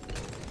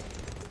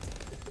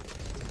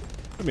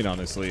 I mean,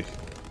 honestly.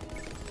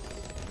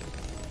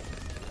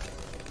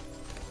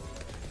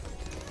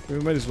 We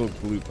might as well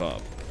gloop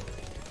up.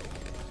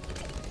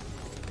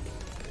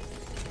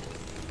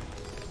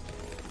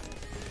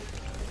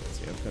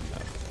 Good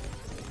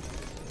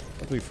enough.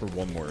 Probably for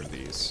one more of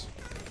these.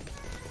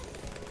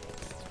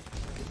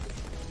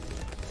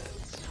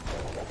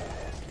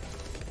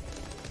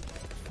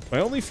 My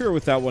only fear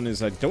with that one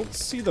is I don't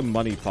see the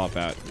money pop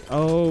out.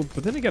 Oh,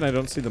 but then again, I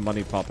don't see the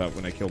money pop out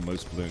when I kill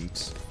most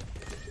Bloons.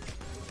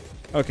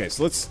 Okay,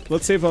 so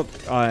let's save up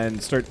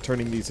and start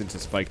turning these into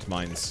spiked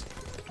mines.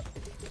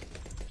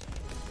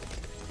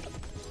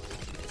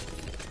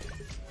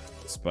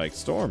 Spike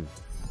Storm.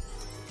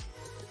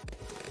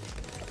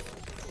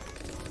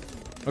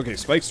 Okay,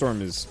 Spike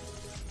Storm is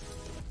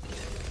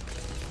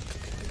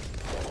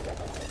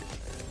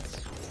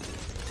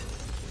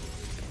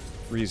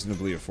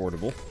reasonably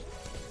affordable.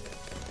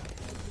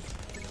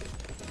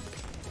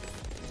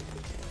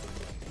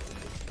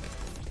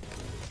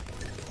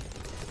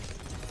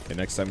 Okay,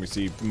 next time we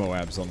see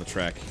Moabs on the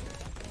track.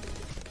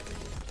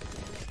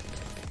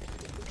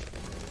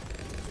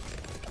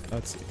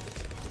 Let's see.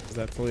 Is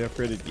that fully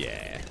upgraded?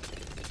 Yeah.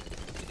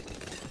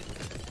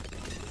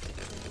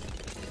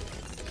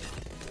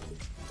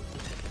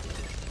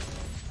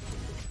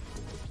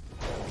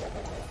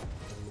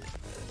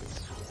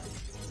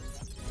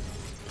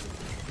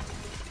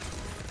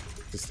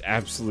 Just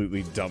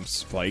absolutely dump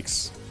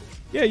spikes.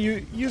 Yeah,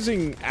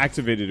 using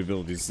activated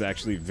abilities is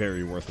actually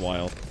very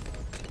worthwhile.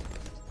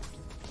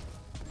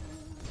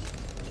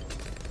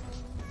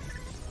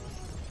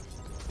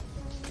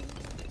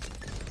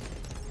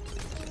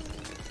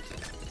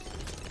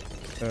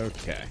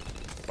 Okay.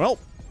 Well,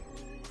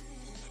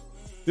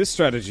 this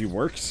strategy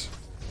worked.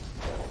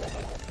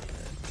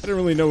 I didn't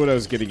really know what I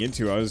was getting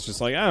into. I was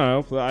just like, I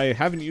don't know. I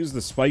haven't used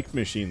the spike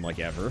machine like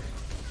ever.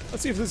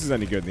 Let's see if this is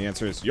any good. And the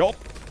answer is yup.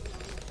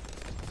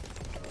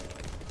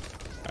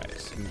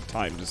 Alright,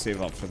 time to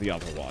save up for the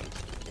other one.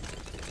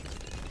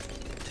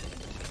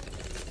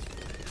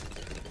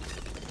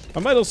 I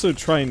might also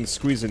try and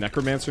squeeze a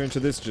Necromancer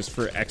into this just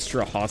for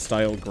extra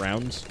hostile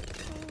ground.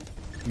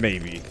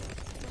 Maybe.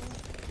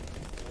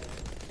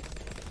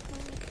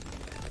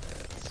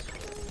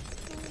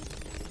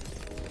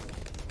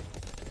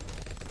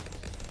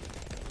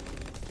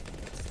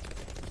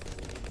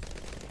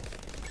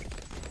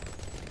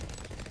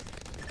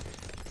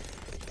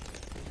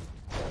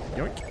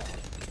 Yoink.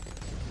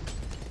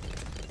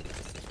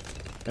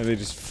 And they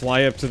just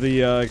fly up to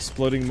the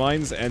exploding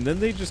mines, and then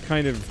they just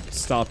kind of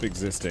stop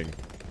existing.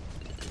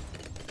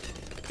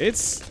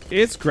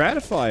 It's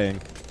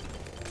gratifying.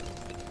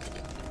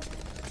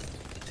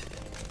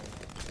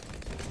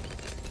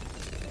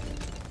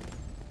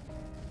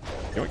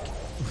 Yoink.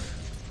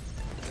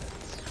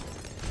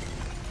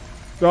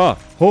 Ah,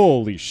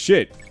 holy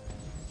shit.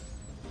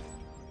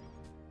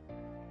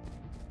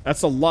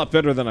 That's a lot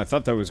better than I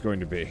thought that was going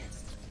to be.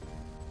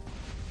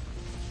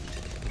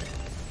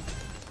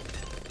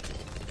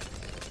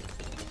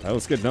 Alright,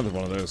 let's get another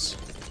one of those.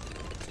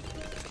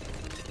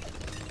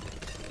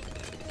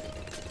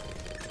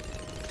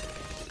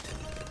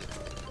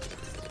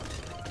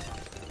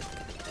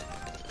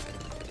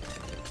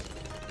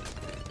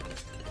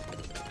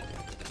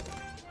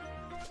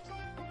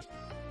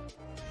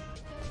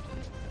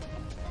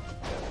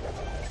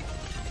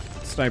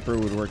 Sniper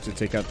would work to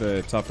take out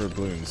the tougher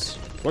Bloons.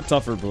 What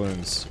tougher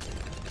Bloons?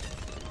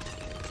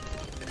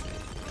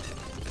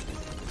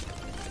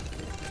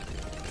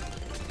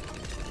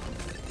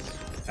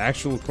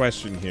 Actual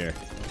question here.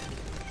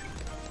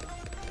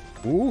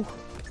 Ooh.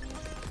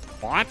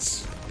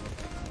 What?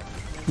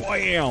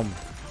 Bam!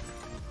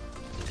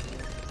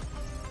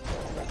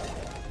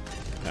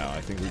 No,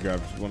 I think we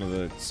grabbed one of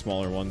the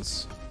smaller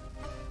ones.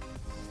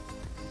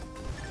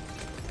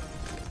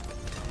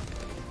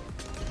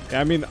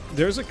 Yeah, I mean,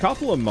 there's a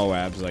couple of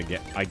Moabs,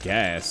 I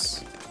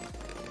guess.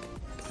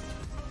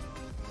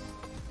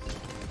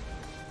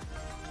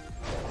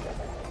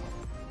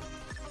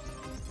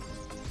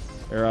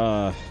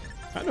 They're,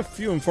 kind of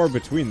few and far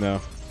between,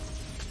 though.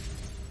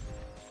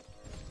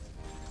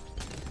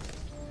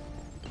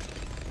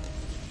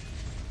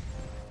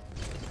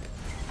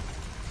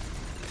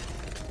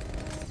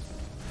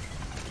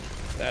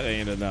 That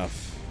ain't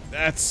enough.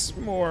 That's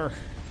more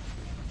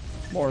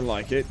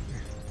like it.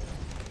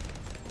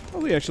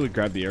 Probably actually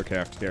grab the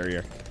aircraft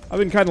carrier. I've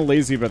been kind of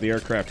lazy about the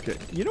aircraft carrier.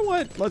 You know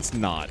what? Let's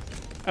not.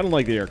 I don't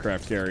like the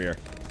aircraft carrier.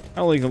 I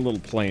don't like the little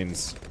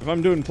planes. If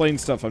I'm doing plane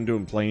stuff, I'm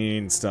doing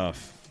plane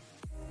stuff.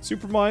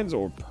 Supermines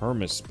or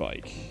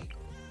permaspike?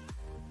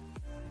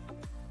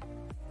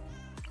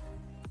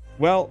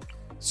 Well,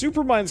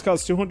 supermines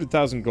cost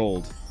 200,000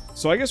 gold.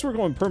 So I guess we're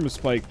going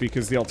permaspike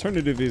because the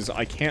alternative is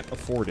I can't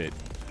afford it.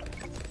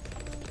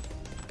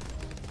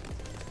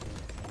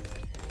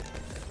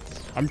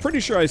 I'm pretty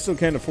sure I still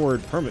can't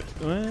afford permit.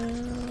 Well,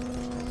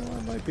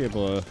 I might be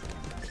able to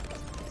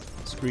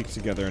squeak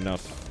together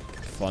enough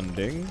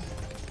funding.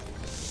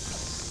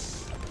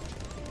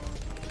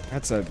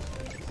 That's a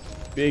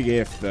big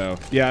if, though.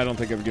 Yeah, I don't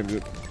think I'm going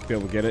to be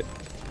able to get it.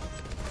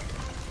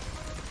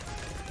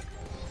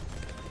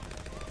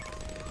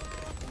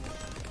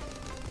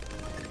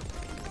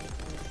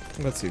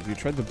 Let's see. Have you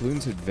tried the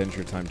Bloons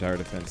Adventure Time Tower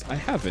Defense? I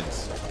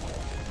haven't.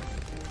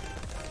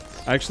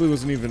 I actually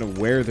wasn't even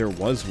aware there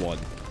was one.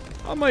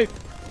 I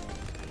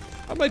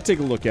might take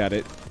a look at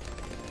it.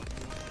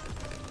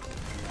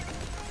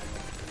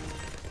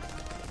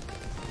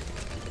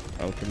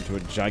 Welcome to a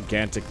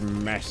gigantic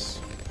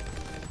mess.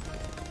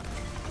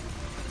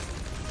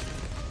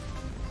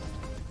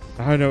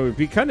 I don't know, it'd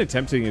be kind of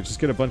tempting to just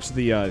get a bunch of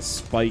the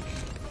spike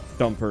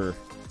dumper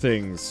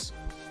things.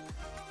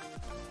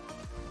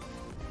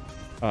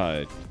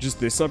 Just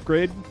this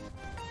upgrade.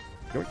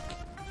 Yoink.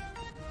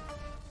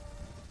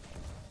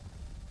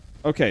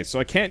 Okay, so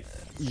I can't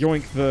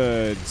yoink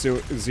the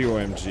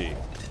ZOMG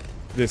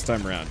this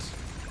time around.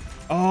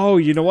 Oh,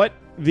 you know what?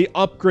 The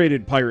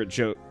upgraded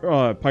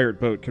pirate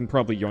boat can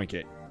probably yoink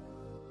it.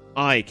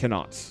 I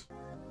cannot.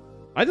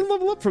 I didn't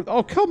level up for...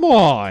 Oh, come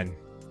on!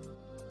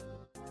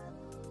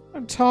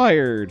 I'm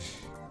tired.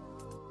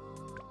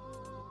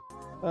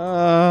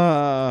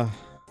 Oh,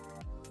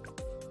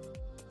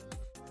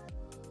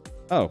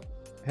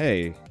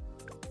 hey.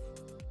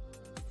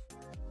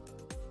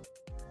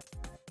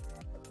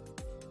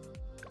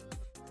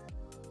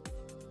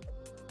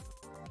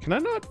 Can I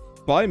not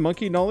buy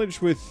monkey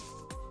knowledge with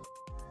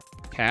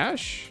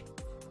cash?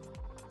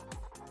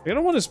 I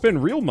don't want to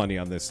spend real money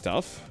on this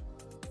stuff.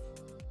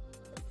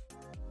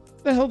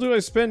 What the hell do I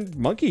spend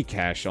monkey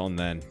cash on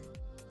then?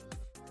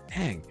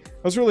 Dang.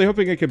 I was really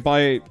hoping I could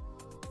buy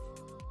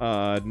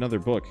another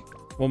book.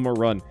 One more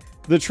run.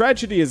 The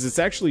tragedy is it's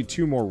actually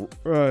 2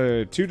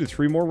 to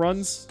 3 more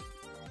runs.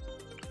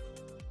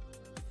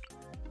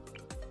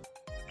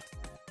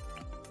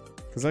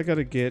 Because I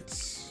gotta get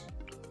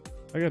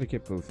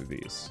both of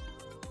these.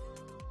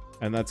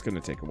 And that's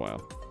gonna take a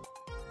while.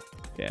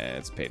 Yeah,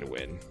 it's pay to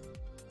win.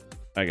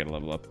 I gotta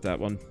level up that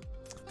one.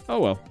 Oh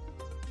well.